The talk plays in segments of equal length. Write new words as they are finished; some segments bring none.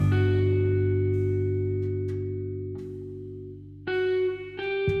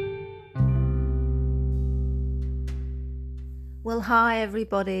Well, hi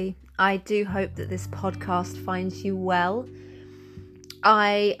everybody. I do hope that this podcast finds you well.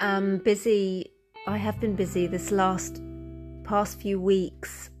 I am busy. I have been busy this past few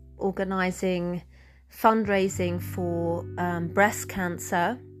weeks organising fundraising for breast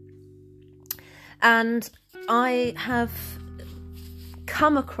cancer, and I have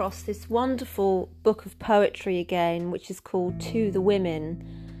come across this wonderful book of poetry again, which is called To the Women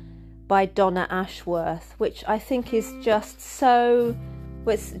by Donna Ashworth, which I think is just so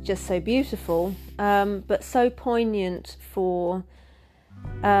beautiful, but so poignant for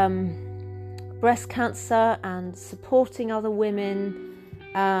breast cancer and supporting other women,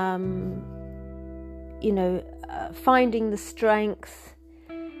 finding the strength,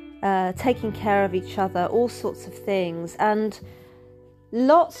 taking care of each other, all sorts of things. And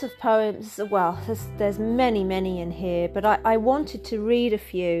lots of poems. Well, there's many in here, but I wanted to read a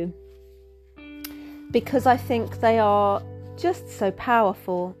few because I think they are just so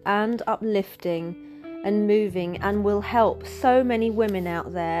powerful and uplifting and moving, and will help so many women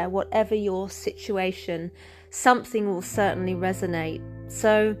out there. Whatever your situation, something will certainly resonate.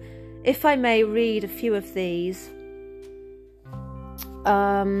 So if I may read a few of these,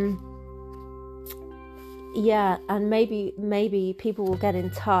 and maybe people will get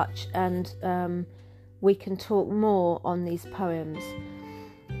in touch and we can talk more on these poems.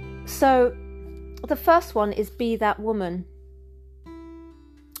 So the first one is Be That Woman.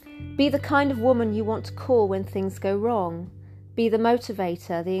 Be the kind of woman you want to call when things go wrong. Be the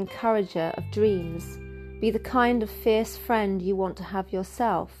motivator, the encourager of dreams. Be the kind of fierce friend you want to have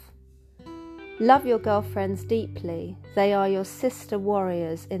yourself. Love your girlfriends deeply. They are your sister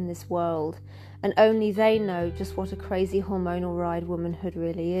warriors in this world, and only they know just what a crazy hormonal ride womanhood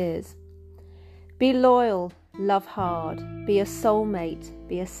really is. Be loyal, love hard, be a soulmate,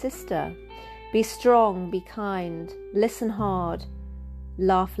 be a sister. Be strong, be kind, listen hard,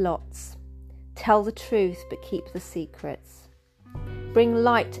 laugh lots. Tell the truth but keep the secrets. Bring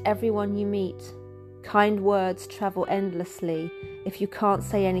light to everyone you meet. Kind words travel endlessly. If you can't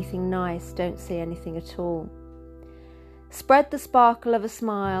say anything nice, don't say anything at all. Spread the sparkle of a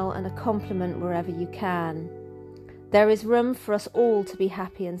smile and a compliment wherever you can. There is room for us all to be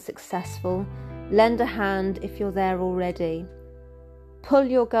happy and successful. Lend a hand if you're there already. Pull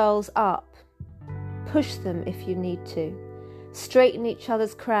your girls up. Push them if you need to. Straighten each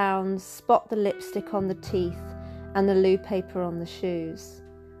other's crowns. Spot the lipstick on the teeth and the loo paper on the shoes.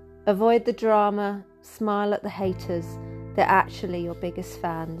 Avoid the drama. Smile at the haters. They're actually your biggest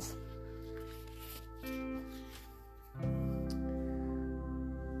fans.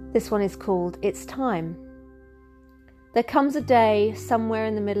 This one is called It's Time. There comes a day somewhere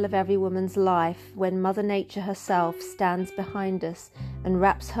in the middle of every woman's life when Mother Nature herself stands behind us and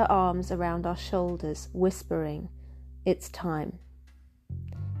wraps her arms around our shoulders, whispering, "It's time.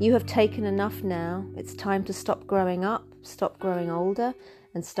 You have taken enough now. It's time to stop growing up, stop growing older,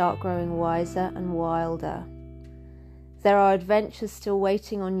 and start growing wiser and wilder. There are adventures still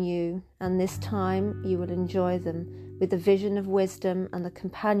waiting on you, and this time you will enjoy them with the vision of wisdom and the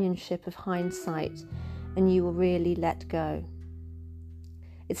companionship of hindsight, and you will really let go.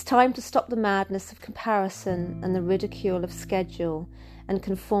 It's time to stop the madness of comparison and the ridicule of schedule and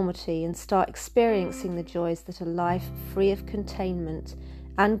conformity, and start experiencing the joys that a life free of containment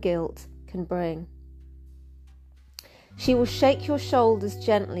and guilt can bring. She will shake your shoulders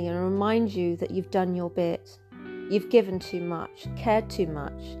gently and remind you that you've done your bit. You've given too much, cared too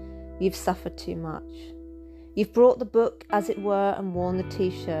much, you've suffered too much. You've brought the book, as it were, and worn the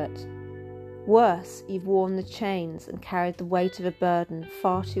t-shirt. Worse, you've worn the chains and carried the weight of a burden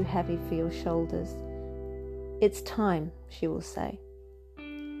far too heavy for your shoulders. It's time, she will say.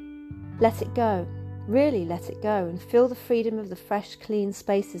 Let it go, really let it go, and feel the freedom of the fresh, clean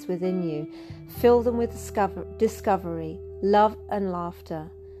spaces within you. Fill them with discovery, love and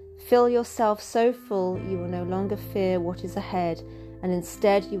laughter. Fill yourself so full you will no longer fear what is ahead, and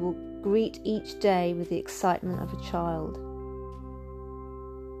instead you will greet each day with the excitement of a child.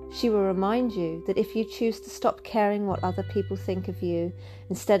 She will remind you that if you choose to stop caring what other people think of you,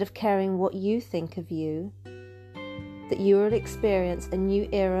 instead of caring what you think of you, that you will experience a new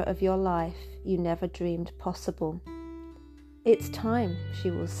era of your life you never dreamed possible. It's time, she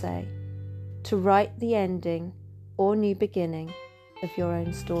will say, to write the ending or new beginning of your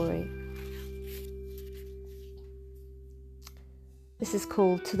own story. This is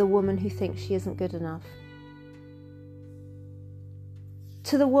called To the Woman Who Thinks She Isn't Good Enough.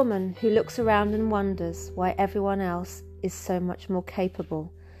 To the woman who looks around and wonders why everyone else is so much more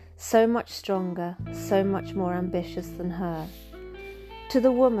capable, so much stronger, so much more ambitious than her. To the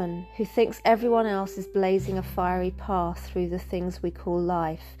woman who thinks everyone else is blazing a fiery path through the things we call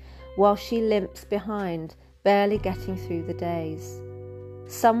life, while she limps behind, barely getting through the days.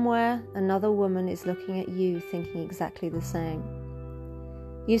 Somewhere another woman is looking at you thinking exactly the same.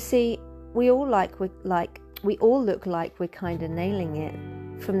 You see, we all look like we're kind of nailing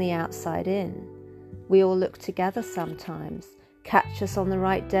it from the outside in. We all look together sometimes, catch us on the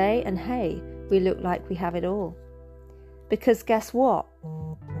right day, and hey, we look like we have it all. Because guess what?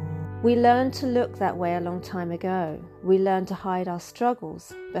 We learned to look that way a long time ago. We learned to hide our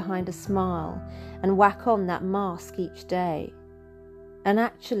struggles behind a smile and whack on that mask each day. And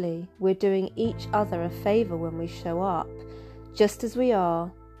actually, we're doing each other a favour when we show up, just as we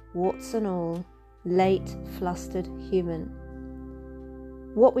are, warts and all, late, flustered human.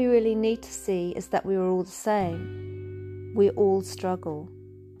 What we really need to see is that we are all the same. We all struggle.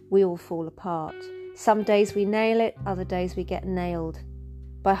 We all fall apart. Some days we nail it, other days we get nailed.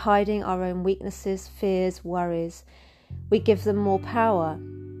 By hiding our own weaknesses, fears, worries, we give them more power.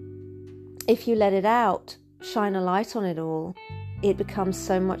 If you let it out, shine a light on it all, it becomes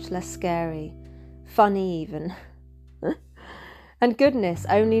so much less scary, funny even. And goodness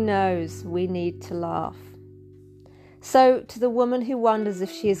only knows we need to laugh. So, to the woman who wonders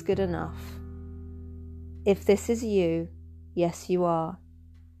if she is good enough, if this is you, yes you are.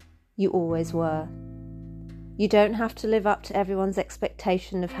 You always were. You don't have to live up to everyone's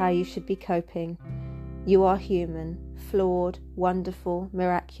expectation of how you should be coping. You are human, flawed, wonderful,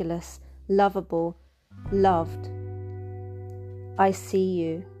 miraculous, lovable, loved. I see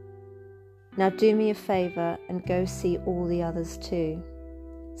you. Now do me a favour and go see all the others too.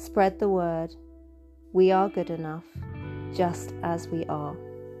 Spread the word. We are good enough, just as we are.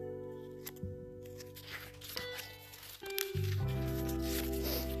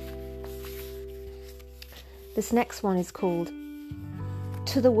 This next one is called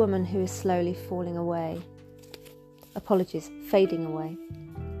To the Woman Who is Slowly Falling Away. Fading away.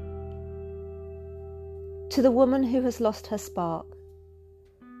 To the woman who has lost her spark.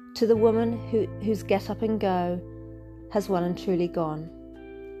 To the woman whose get up and go has well and truly gone.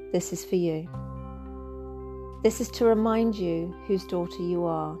 This is for you. This is to remind you whose daughter you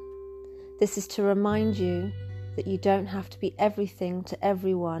are. This is to remind you that you don't have to be everything to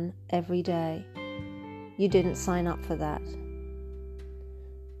everyone every day. You didn't sign up for that.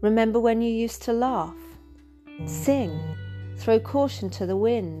 Remember when you used to laugh, sing, throw caution to the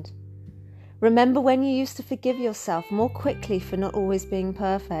wind. Remember when you used to forgive yourself more quickly for not always being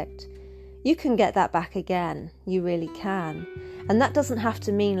perfect. You can get that back again, you really can. And that doesn't have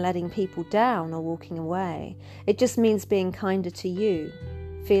to mean letting people down or walking away. It just means being kinder to you,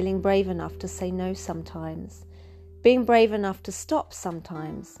 feeling brave enough to say no sometimes, being brave enough to stop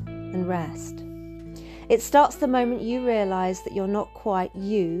sometimes and rest. It starts the moment you realise that you're not quite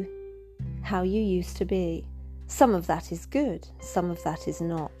you, how you used to be. Some of that is good, some of that is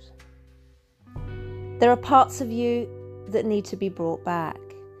not. There are parts of you that need to be brought back.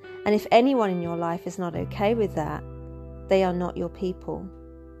 And if anyone in your life is not okay with that, they are not your people.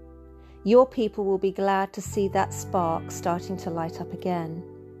 Your people will be glad to see that spark starting to light up again.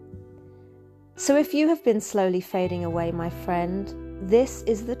 So if you have been slowly fading away, my friend, this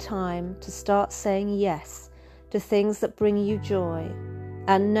is the time to start saying yes to things that bring you joy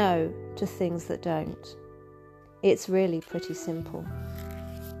and no to things that don't. It's really pretty simple.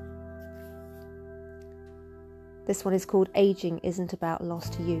 This one is called Aging Isn't About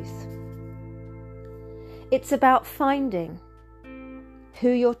Lost Youth. It's about finding who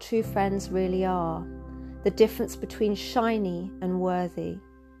your true friends really are, the difference between shiny and worthy,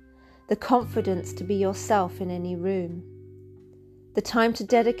 the confidence to be yourself in any room, the time to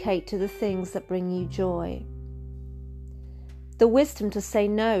dedicate to the things that bring you joy, the wisdom to say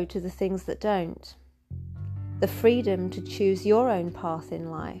no to the things that don't, the freedom to choose your own path in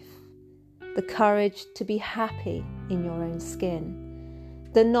life, the courage to be happy in your own skin,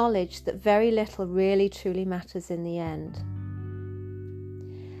 the knowledge that very little really truly matters in the end.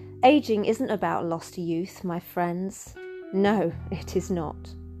 Aging isn't about lost youth, my friends. No, it is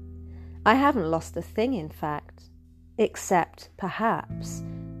not. I haven't lost a thing, in fact, except, perhaps,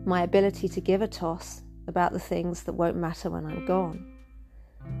 my ability to give a toss about the things that won't matter when I'm gone.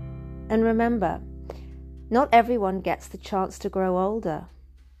 And remember, not everyone gets the chance to grow older.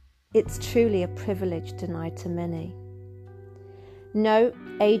 It's truly a privilege denied to many. No,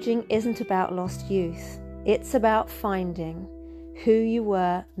 aging isn't about lost youth. It's about finding who you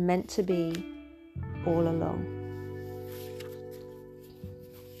were meant to be all along.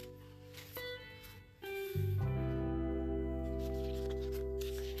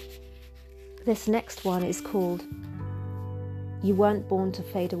 This next one is called You weren't born to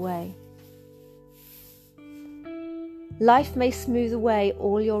fade away. Life may smooth away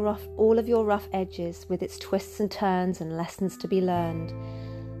all of your rough edges with its twists and turns and lessons to be learned.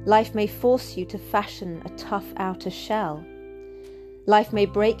 Life may force you to fashion a tough outer shell. Life may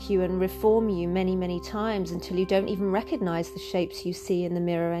break you and reform you many, many times until you don't even recognize the shapes you see in the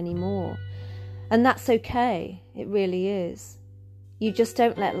mirror anymore. And that's okay, it really is. You just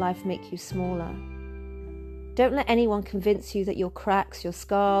don't let life make you smaller. Don't let anyone convince you that your cracks, your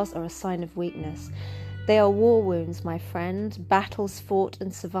scars are a sign of weakness. They are war wounds, my friend, battles fought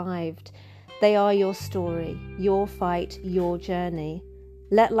and survived. They are your story, your fight, your journey.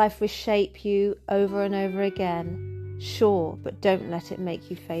 Let life reshape you over and over again, sure, but don't let it make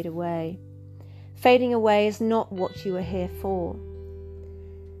you fade away. Fading away is not what you are here for.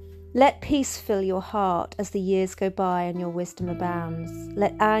 Let peace fill your heart as the years go by and your wisdom abounds.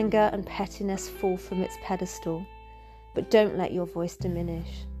 Let anger and pettiness fall from its pedestal, but don't let your voice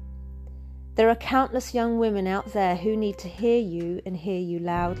diminish. There are countless young women out there who need to hear you and hear you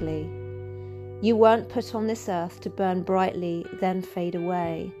loudly. You weren't put on this earth to burn brightly, then fade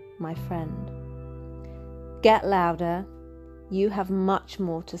away, my friend. Get louder. You have much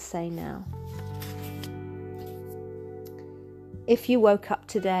more to say now. If you woke up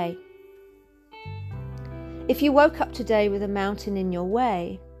today. If you woke up today with a mountain in your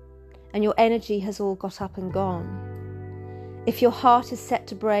way and your energy has all got up and gone, if your heart is set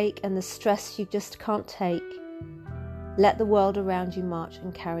to break and the stress you just can't take, let the world around you march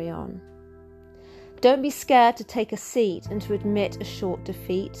and carry on. Don't be scared to take a seat and to admit a short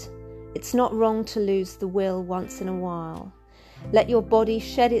defeat. It's not wrong to lose the will once in a while. Let your body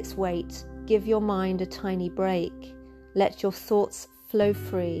shed its weight, give your mind a tiny break. Let your thoughts flow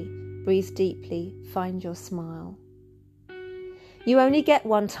free, breathe deeply, find your smile. You only get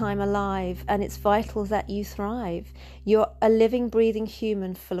one time alive, and it's vital that you thrive. You're a living, breathing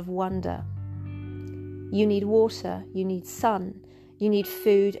human full of wonder. You need water, you need sun, you need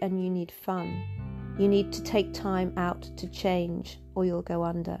food, and you need fun. You need to take time out to change, or you'll go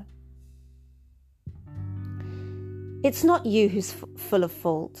under. It's not you who's full of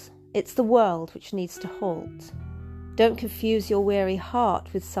fault, it's the world which needs to halt. Don't confuse your weary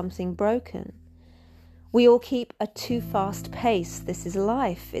heart with something broken. We all keep a too fast pace. This is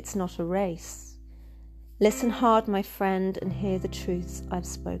life, it's not a race. Listen hard, my friend, and hear the truths I've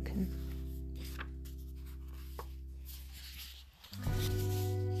spoken.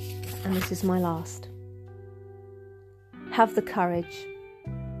 And this is my last. Have the courage.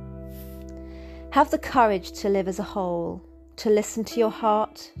 Have the courage to live as a whole, to listen to your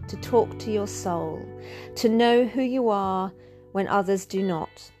heart, to talk to your soul, to know who you are when others do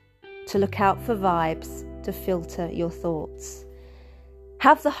not, to look out for vibes, to filter your thoughts.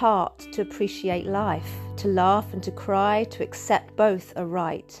 Have the heart to appreciate life, to laugh and to cry, to accept both are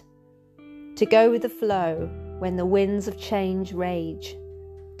right, to go with the flow when the winds of change rage,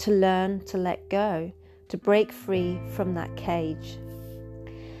 to learn to let go, to break free from that cage.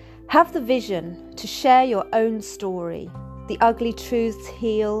 Have the vision to share your own story. The ugly truths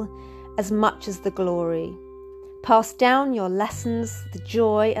heal as much as the glory. Pass down your lessons, the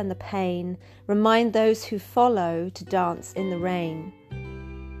joy and the pain. Remind those who follow to dance in the rain.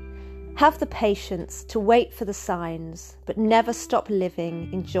 Have the patience to wait for the signs, but never stop living,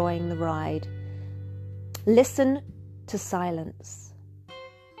 enjoying the ride. Listen to silence,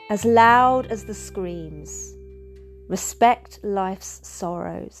 as loud as the screams. Respect life's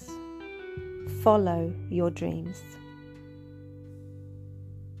sorrows. Follow your dreams.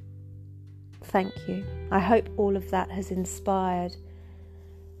 Thank you. I hope all of that has inspired